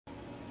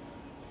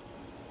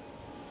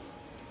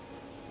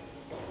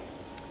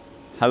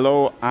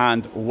Hello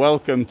and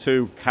welcome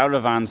to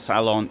Caravan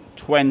Salon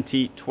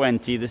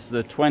 2020. This is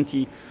the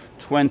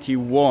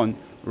 2021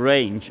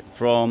 range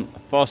from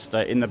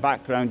Forster. In the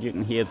background you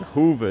can hear the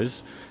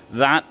hoovers.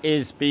 That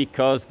is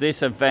because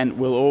this event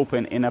will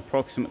open in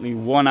approximately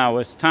 1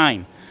 hour's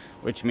time,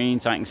 which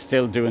means I can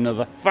still do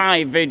another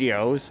 5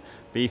 videos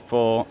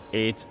before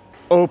it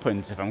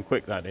opens, if I'm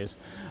quick that is.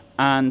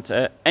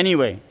 And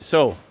anyway,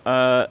 so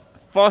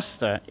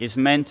Forster is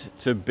meant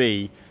to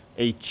be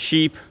a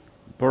cheap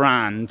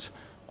brand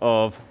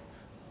of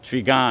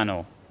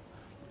Trigano.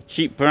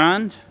 Cheap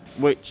brand,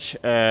 which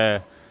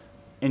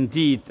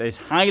indeed is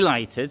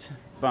highlighted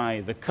by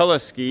the color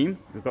scheme.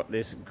 We've got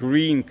this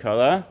green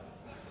color,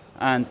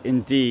 and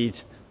indeed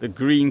the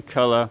green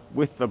color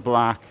with the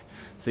black,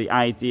 the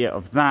idea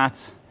of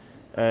that.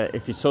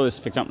 If you saw this,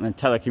 for example, in a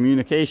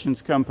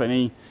telecommunications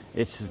company,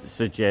 it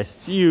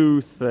suggests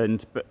youth,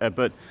 and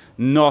but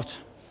not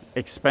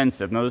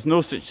expensive. Now, there's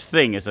no such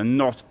thing as a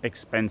not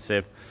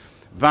expensive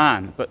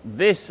van, but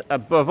this,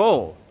 above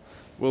all,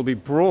 will be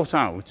brought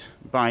out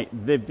by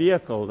the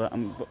vehicle that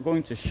I'm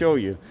going to show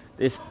you,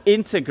 this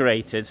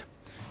integrated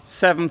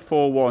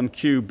 741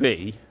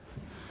 QB,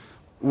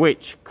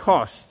 which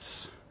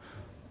costs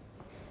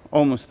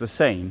almost the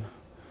same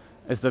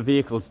as the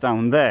vehicles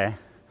down there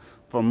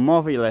from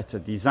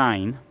Mobil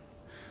design,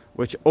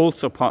 which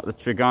also part of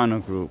the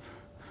Trigano group,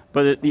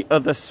 but at the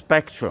other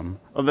spectrum,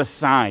 other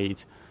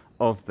side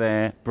of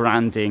their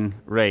branding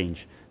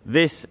range.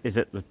 This is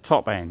at the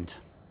top end,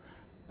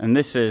 and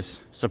this is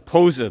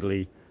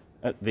supposedly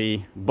at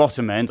the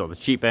bottom end, or the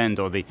cheap end,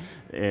 or the,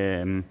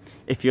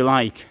 if you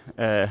like,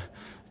 to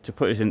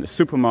put it in the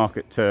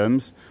supermarket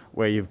terms,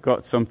 where you've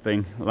got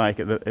something like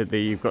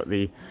you've got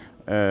the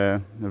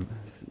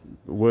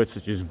words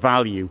such as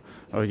value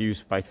are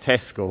used by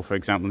Tesco, for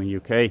example, in the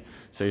UK.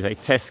 So you say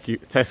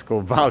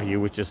Tesco value,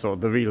 which is sort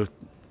of the real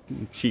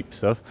cheap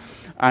stuff,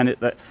 and at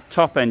the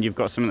top end you've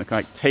got something that can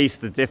like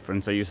taste the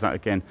difference. I use that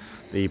again,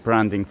 the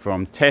branding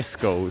from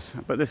Tesco's,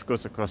 but this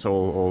goes across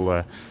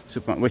all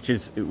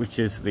supermarkets, which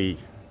is the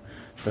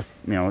you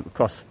know, it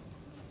costs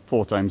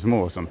 4 times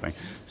more or something.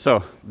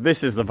 So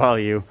this is the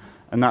value,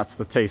 and that's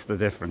the taste the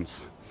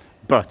difference.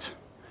 But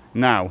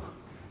now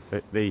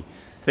the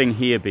thing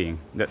here being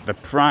that the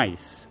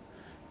price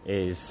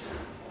is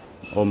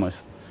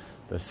almost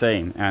the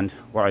same, and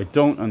what I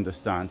don't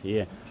understand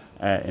here,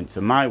 into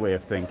my way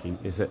of thinking,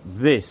 is that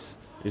this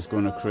is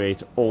going to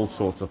create all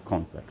sorts of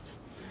conflicts.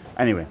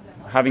 Anyway,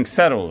 having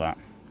said all that,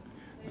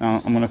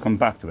 now I'm going to come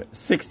back to it.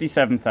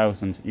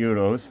 67,000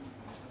 euros,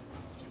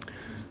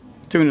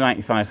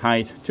 295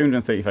 height,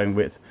 235 in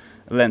width,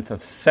 a length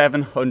of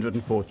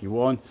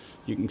 741.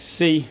 You can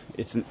see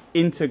it's an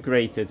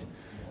integrated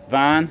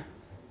van,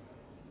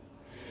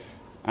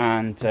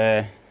 and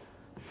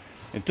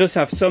it does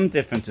have some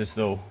differences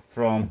though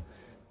from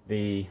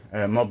the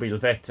Mobil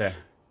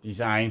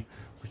design,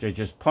 which I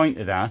just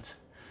pointed at.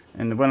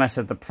 And when I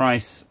said the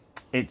price,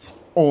 it's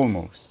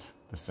almost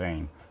the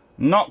same,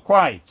 not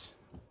quite,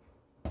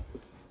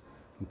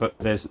 but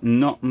there's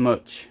not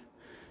much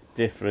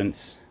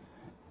difference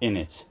in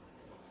it.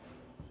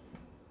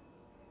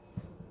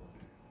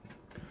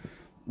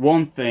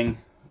 One thing,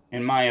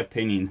 in my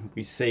opinion,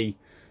 we see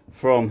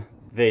from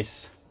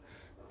this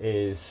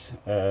is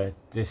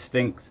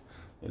distinct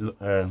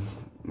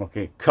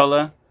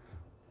color,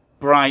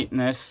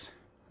 brightness,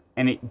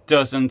 and it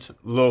doesn't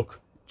look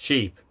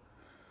cheap.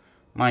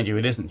 Mind you,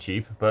 it isn't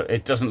cheap, but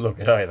it doesn't look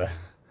it either.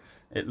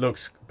 It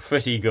looks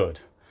pretty good.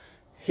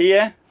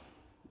 Here,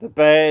 the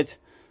bed,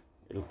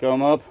 it'll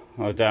come up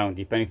or down,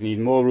 depending if you need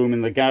more room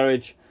in the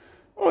garage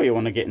or you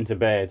want to get into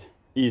bed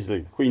easily.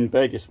 The queen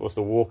bed, you're supposed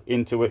to walk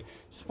into it.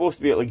 You're supposed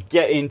to be able to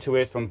get into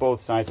it from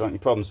both sides without any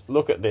problems.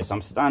 Look at this,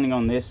 I'm standing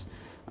on this,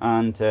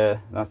 and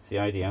that's the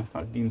idea. In fact,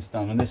 I didn't even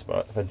stand on this,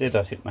 but if I did,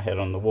 I'd hit my head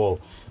on the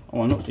wall.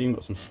 Oh, and also even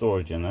got some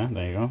storage in there.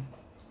 There you go.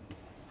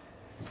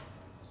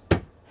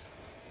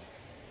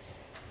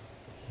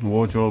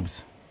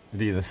 Wardrobes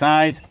at either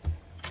side.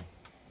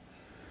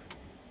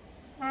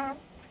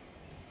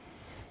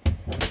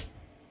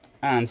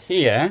 And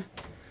here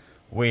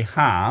we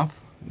have,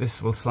 this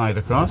will slide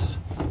across.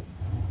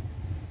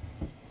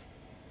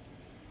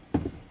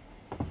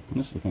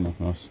 This will come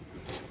across.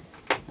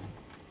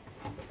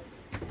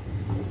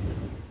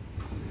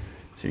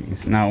 So you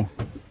can now,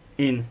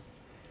 in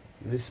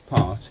this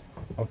part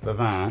of the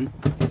van,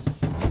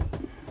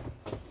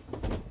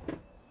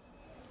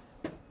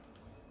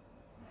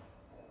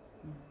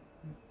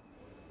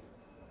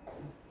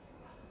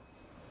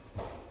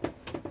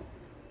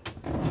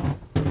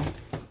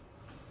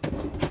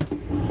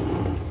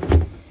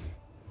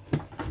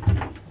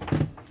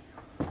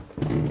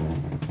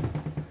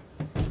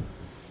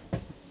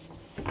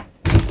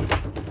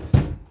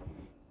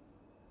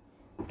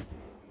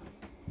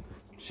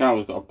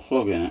 shower's got a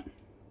plug in it.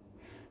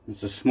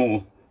 It's a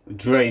small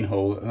drain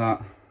hole at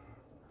that.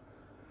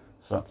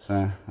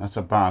 So that's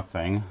a bad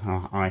thing,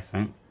 I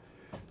think.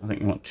 I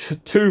think you want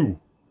 2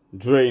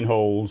 drain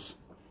holes.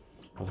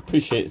 I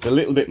appreciate it's a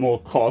little bit more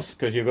cost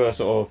because you've got to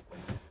sort of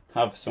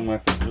have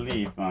somewhere to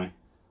leave by.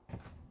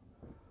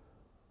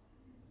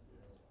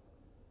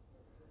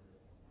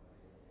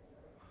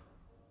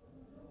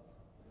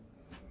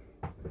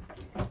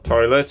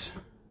 toilet.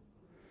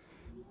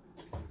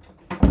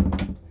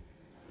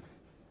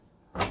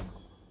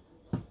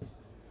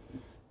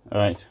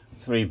 Alright,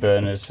 3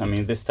 burners. I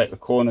mean, this type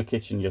of corner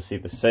kitchen, you'll see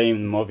the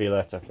same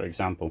Mobiletta, for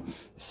example.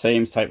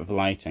 Same type of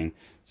lighting.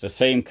 It's the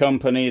same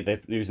company,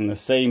 they're using the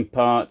same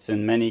parts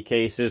in many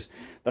cases.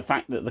 The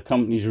fact that the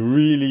company's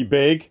really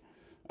big,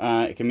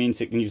 it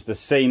means it can use the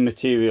same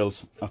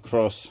materials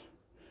across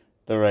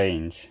the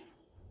range.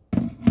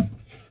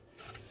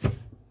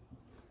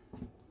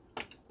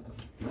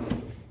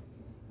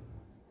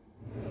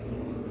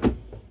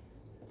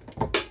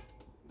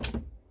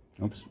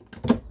 Oops.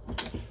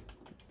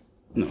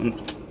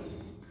 No.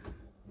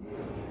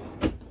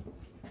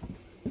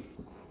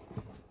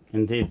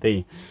 Indeed,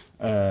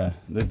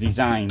 the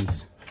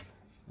designs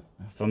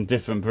from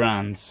different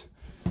brands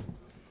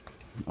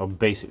are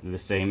basically the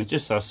same. It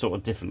just has sort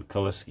of different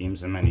color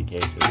schemes in many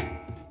cases.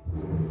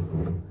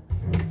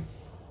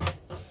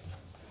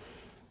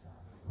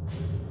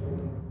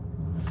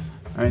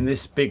 And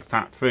this big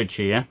fat fridge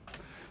here,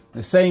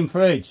 the same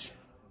fridge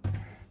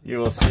you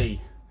will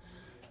see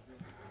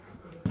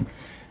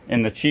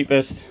in the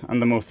cheapest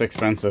and the most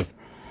expensive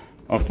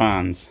of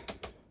vans.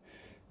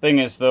 Thing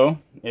is though,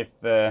 if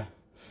a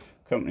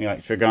company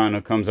like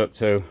Trigano comes up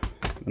to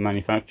the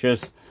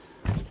manufacturers,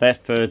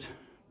 Thetford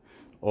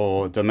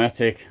or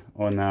Dometic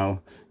or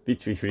now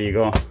Vitri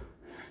Frigo,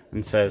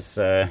 and says,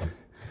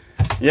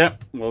 yeah,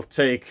 we'll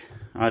take,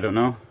 I don't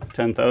know,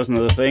 10,000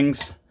 of the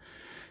things,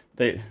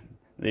 the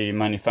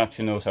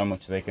manufacturer knows how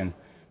much they can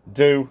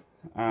do,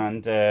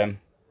 and they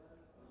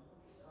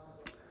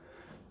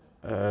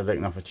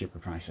can offer cheaper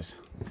prices.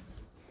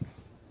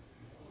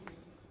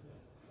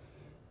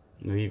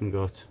 They've even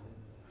got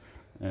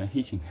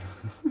heating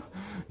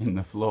in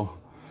the floor.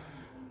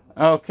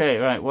 Okay,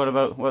 right, what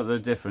are the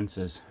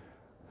differences?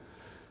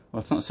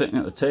 Well, it's not sitting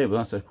at the table,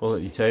 that's a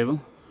quality table.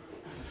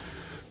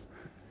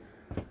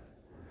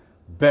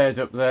 Bed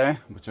up there,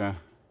 which I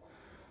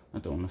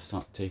don't want to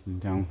start taking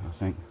down, I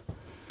think.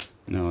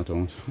 No, I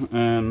don't.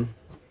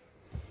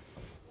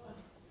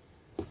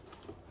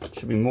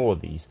 Should be more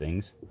of these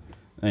things.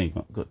 There you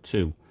go, got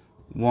 2.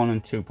 1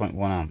 and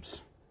 2.1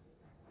 amps.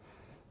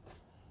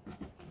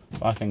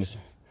 I think it's,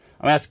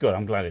 I mean, that's good.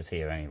 I'm glad it's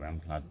here anyway. I'm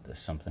glad there's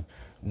something.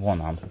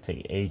 1 amp will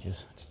take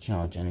ages to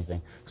charge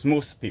anything, because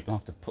most people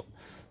have to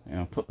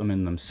put them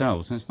in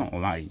themselves, and it's not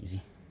all that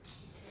easy.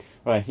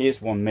 Right,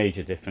 here's one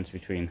major difference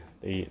between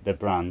the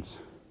brands.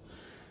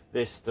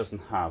 This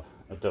doesn't have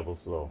a double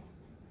floor.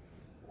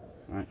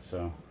 Right,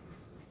 so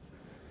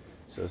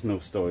there's no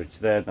storage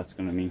there. That's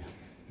going to mean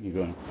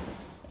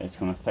it's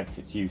going to affect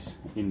its use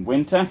in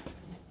winter,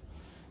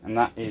 and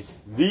that is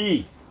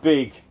the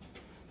big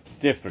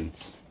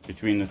difference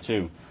between the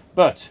two.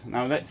 But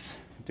now let's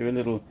do a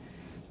little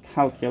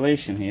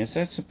calculation here. So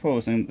let's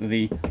suppose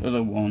the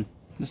other one,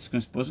 this is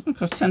going to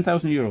cost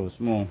 10,000 euros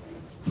more.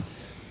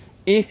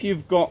 If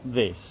you've got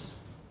this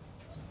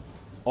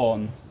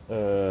on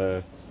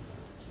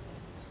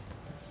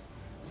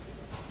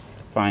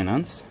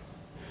finance,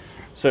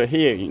 so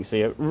here you can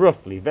see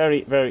roughly,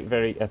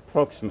 very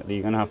approximately,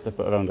 you're going to have to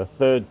put around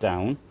 1/3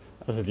 down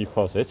as a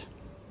deposit.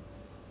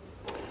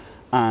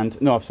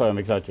 And no, sorry, I'm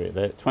exaggerating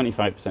there.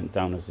 25%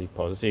 down as a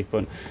deposit. So you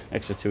put an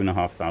extra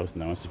 2,500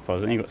 down as a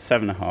deposit, and you've got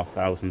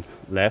 7,500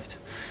 left.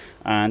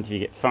 And you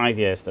get 5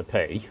 years to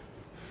pay.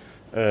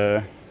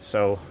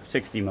 So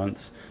 60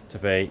 months to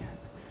pay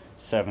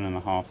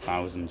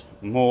 7,500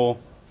 more.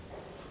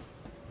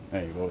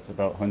 There you go. It's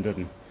about 100,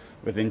 and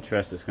with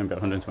interest, it's going to be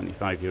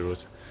 125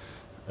 euros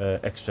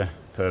extra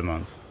per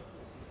month.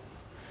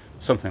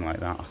 Something like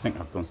that. I think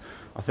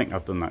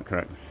I've done that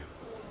correctly.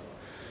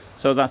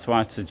 So that's why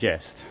I'd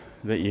suggest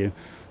that you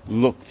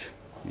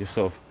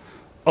sort of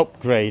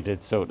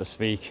upgraded, so to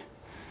speak,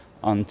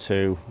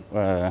 onto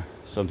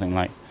something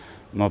like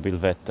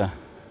Mobiletta.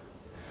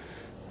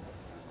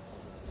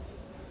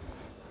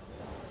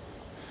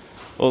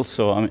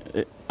 Also, I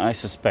mean, I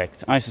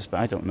suspect, I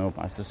don't know,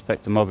 but I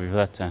suspect the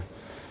Mobiletta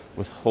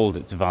would hold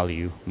its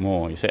value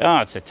more. You say,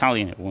 it's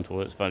Italian, it won't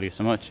hold its value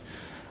so much.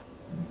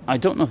 I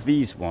don't know if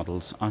these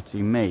models are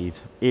actually made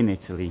in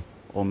Italy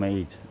or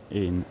made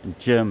in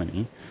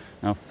Germany.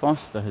 Now,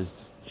 Forster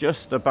has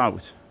just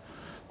about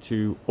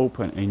to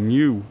open a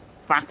new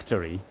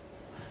factory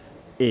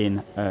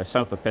in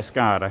south of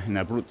Pescara, in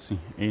Abruzzi,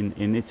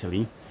 in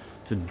Italy,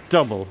 to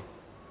double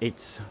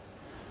its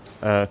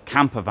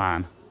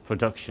campervan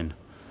production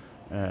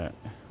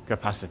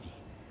capacity.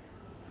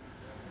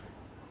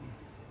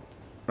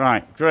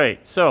 Right,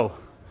 great. So,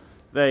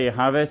 there you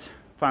have it.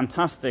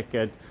 Fantastic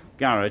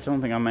garage. I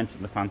don't think I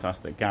mentioned the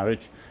fantastic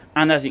garage.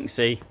 And as you can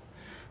see,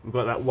 we've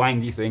got that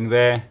windy thing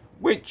there,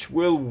 which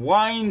will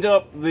wind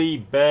up the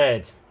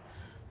bed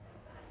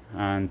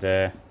and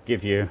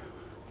give you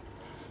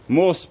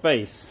more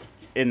space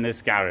in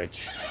this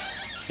garage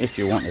if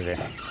you wanted it.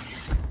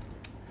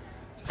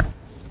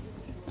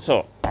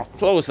 So I'll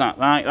close that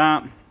like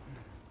that.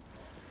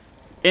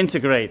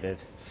 Integrated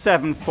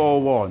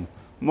 741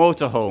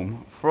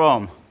 motorhome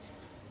from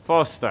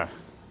Forster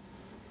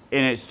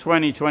in its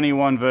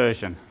 2021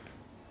 version.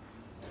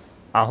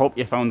 I hope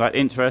you found that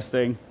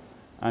interesting.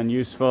 and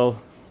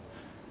useful.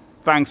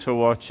 Thanks for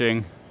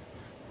watching.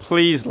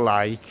 Please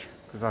like,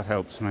 because that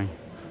helps me,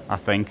 I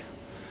think,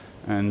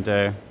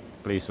 and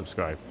please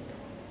subscribe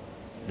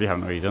if you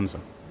haven't already done so.